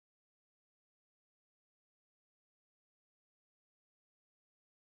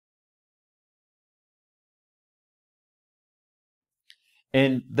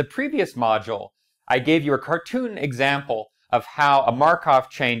In the previous module, I gave you a cartoon example of how a Markov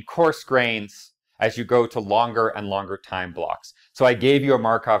chain coarse grains as you go to longer and longer time blocks. So I gave you a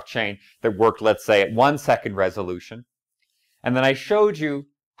Markov chain that worked, let's say, at 1 second resolution. And then I showed you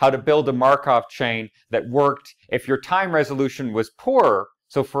how to build a Markov chain that worked if your time resolution was poorer.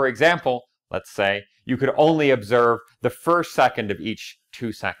 So for example, let's say you could only observe the first second of each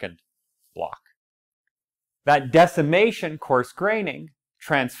 2-second block. That decimation, coarse graining,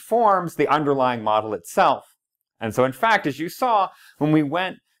 transforms the underlying model itself. And so in fact, as you saw, when we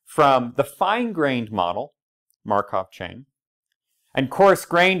went from the fine-grained model, Markov chain, and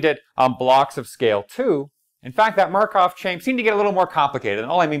coarse-grained it on blocks of scale 2, in fact, that Markov chain seemed to get a little more complicated.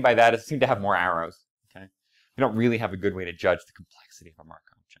 And all I mean by that is it seemed to have more arrows. Okay? We don't really have a good way to judge the complexity of a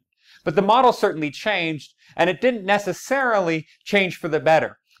Markov chain. But the model certainly changed, and it didn't necessarily change for the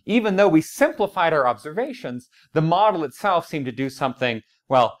better. Even though we simplified our observations, the model itself seemed to do something,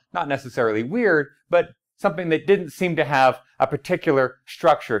 well, not necessarily weird, but something that didn't seem to have a particular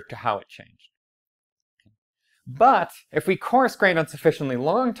structure to how it changed. But if we coarse-grained on sufficiently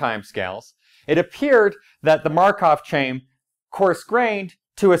long time scales, it appeared that the Markov chain coarse-grained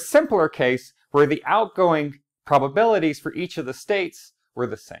to a simpler case where the outgoing probabilities for each of the states were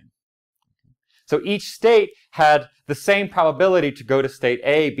the same. So each state had the same probability to go to state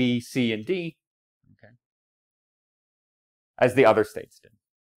A, B, C, and D, okay, as the other states did.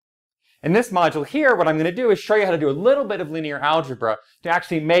 In this module here, what I'm going to do is show you how to do a little bit of linear algebra to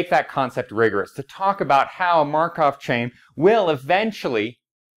actually make that concept rigorous, to talk about how a Markov chain will eventually,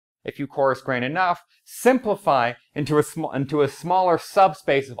 if you coarse-grain enough, simplify into a smaller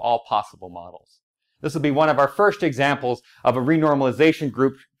subspace of all possible models. This will be one of our first examples of a renormalization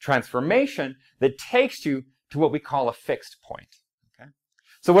group transformation that takes you to what we call a fixed point. Okay?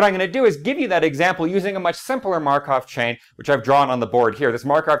 So what I'm going to do is give you that example using a much simpler Markov chain, which I've drawn on the board here. This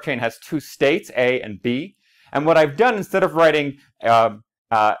Markov chain has 2 states, A and B. And what I've done, instead of writing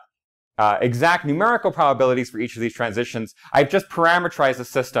exact numerical probabilities for each of these transitions, I've just parameterized the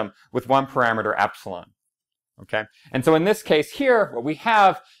system with one parameter, epsilon. Okay? And so in this case here, what we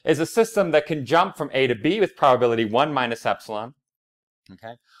have is a system that can jump from A to B with probability 1 minus epsilon.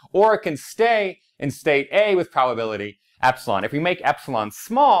 Okay? Or it can stay in state A with probability epsilon. If we make epsilon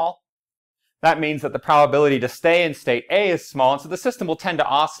small, that means that the probability to stay in state A is small, and so the system will tend to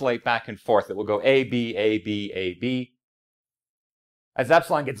oscillate back and forth. It will go A, B, A, B, A, B. As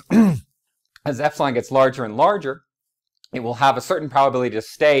epsilon gets as epsilon gets larger and larger, it will have a certain probability to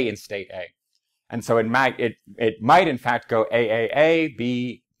stay in state A. And so it might in fact go A,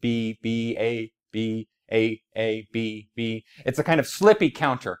 B, B, B, A, B, A, B, B. It's a kind of slippy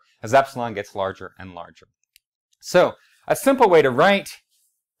counter as epsilon gets larger and larger. So a simple way to write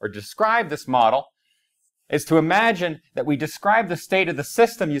or describe this model is to imagine that we describe the state of the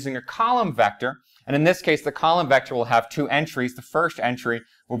system using a column vector. And in this case, the column vector will have 2 entries. The first entry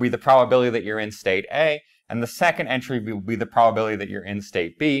will be the probability that you're in state A, and the second entry will be the probability that you're in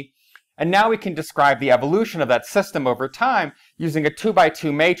state B. And now we can describe the evolution of that system over time using a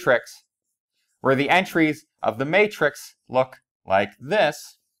 2-by-2 matrix, where the entries of the matrix look like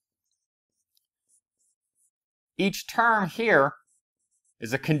this. Each term here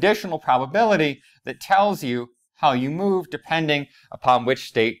is a conditional probability that tells you how you move depending upon which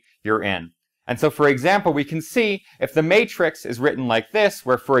state you're in. And so, for example, we can see if the matrix is written like this,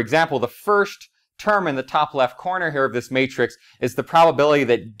 where, for example, the first term in the top left corner here of this matrix is the probability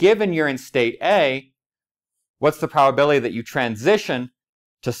that given you're in state A, what's the probability that you transition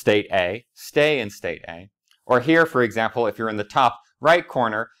to state A, stay in state A? Or here, for example, if you're in the top right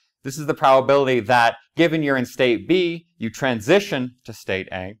corner, this is the probability that given you're in state B, you transition to state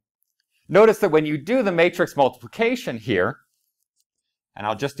A. Notice that when you do the matrix multiplication here, and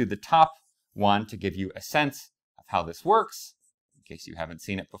I'll just do the top one to give you a sense of how this works, in case you haven't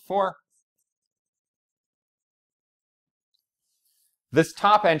seen it before. This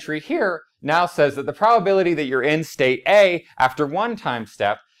top entry here now says that the probability that you're in state A after one time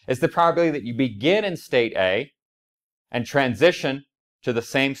step is the probability that you begin in state A and transition to the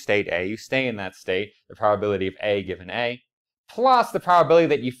same state A. You stay in that state, the probability of A given A, plus the probability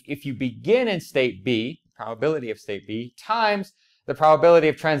that if you begin in state B, probability of state B, times the probability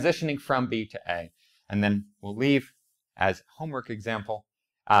of transitioning from B to A. And then we'll leave as homework example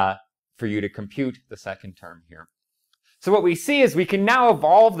for you to compute the second term here. So what we see is we can now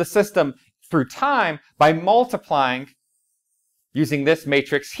evolve the system through time by multiplying using this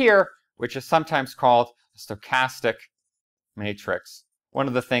matrix here, which is sometimes called a stochastic matrix. One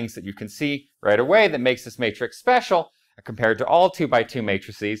of the things that you can see right away that makes this matrix special compared to all 2-by-2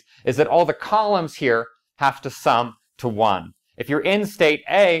 matrices is that all the columns here have to sum to 1. if you're in state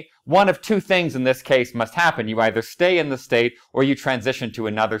A, one of two things in this case must happen. You either stay in the state or you transition to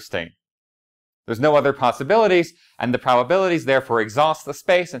another state. There's no other possibilities, and the probabilities therefore exhaust the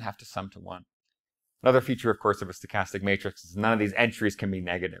space and have to sum to 1. Another feature, of course, of a stochastic matrix is none of these entries can be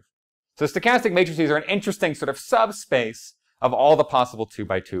negative. So stochastic matrices are an interesting sort of subspace of all the possible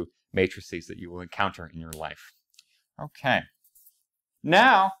 2x2 matrices that you will encounter in your life. Okay.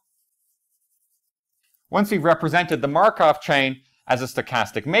 Now, once we've represented the Markov chain as a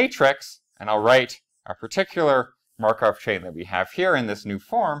stochastic matrix, and I'll write a particular Markov chain that we have here in this new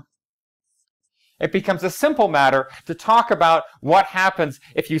form, it becomes a simple matter to talk about what happens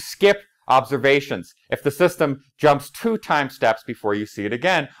if you skip observations. If the system jumps 2 time steps before you see it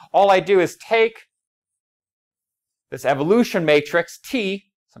again, all I do is take this evolution matrix T,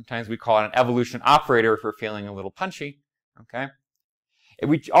 sometimes we call it an evolution operator if we're feeling a little punchy, okay?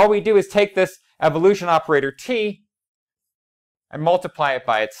 All we do is take this evolution operator T and multiply it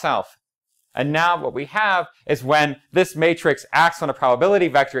by itself. And now what we have is when this matrix acts on a probability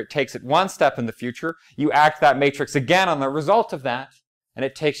vector, it takes it 1 step in the future. You act that matrix again on the result of that, and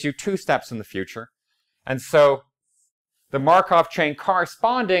it takes you 2 steps in the future. And so the Markov chain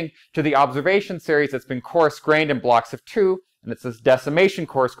corresponding to the observation series that's been coarse-grained in blocks of 2, and it's this decimation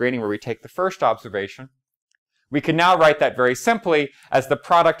coarse-graining where we take the first observation, we can now write that very simply as the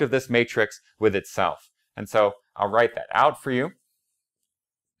product of this matrix with itself. And so I'll write that out for you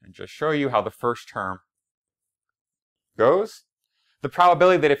and just show you how the first term goes. The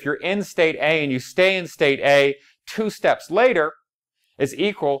probability that if you're in state A and you stay in state A 2 steps later is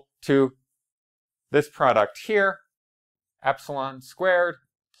equal to this product here, epsilon squared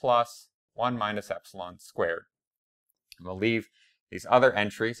plus 1 minus epsilon squared. And we'll leave these other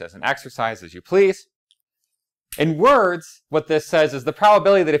entries as an exercise as you please. In words, what this says is the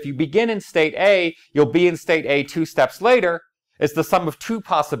probability that if you begin in state A, you'll be in state A 2 steps later is the sum of 2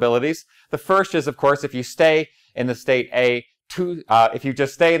 possibilities. The first is, of course, if you stay in the state A, if you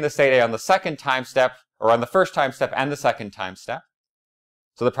just stay in the state A on the second time step, or on the first time step and the second time step.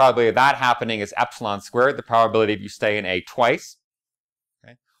 So the probability of that happening is epsilon squared, the probability of you stay in A twice.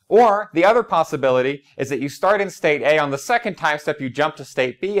 Okay? Or the other possibility is that you start in state A on the second time step, you jump to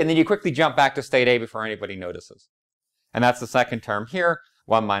state B, and then you quickly jump back to state A before anybody notices. And that's the second term here,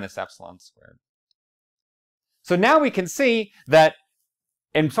 1 minus epsilon squared. So now we can see that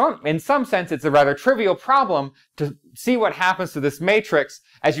in some sense it's a rather trivial problem to see what happens to this matrix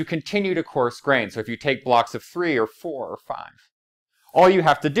as you continue to coarse grain. So if you take blocks of 3 or 4 or 5. All you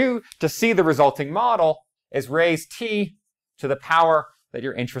have to do to see the resulting model is raise t to the power that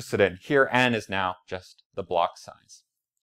you're interested in. Here n is now just the block size.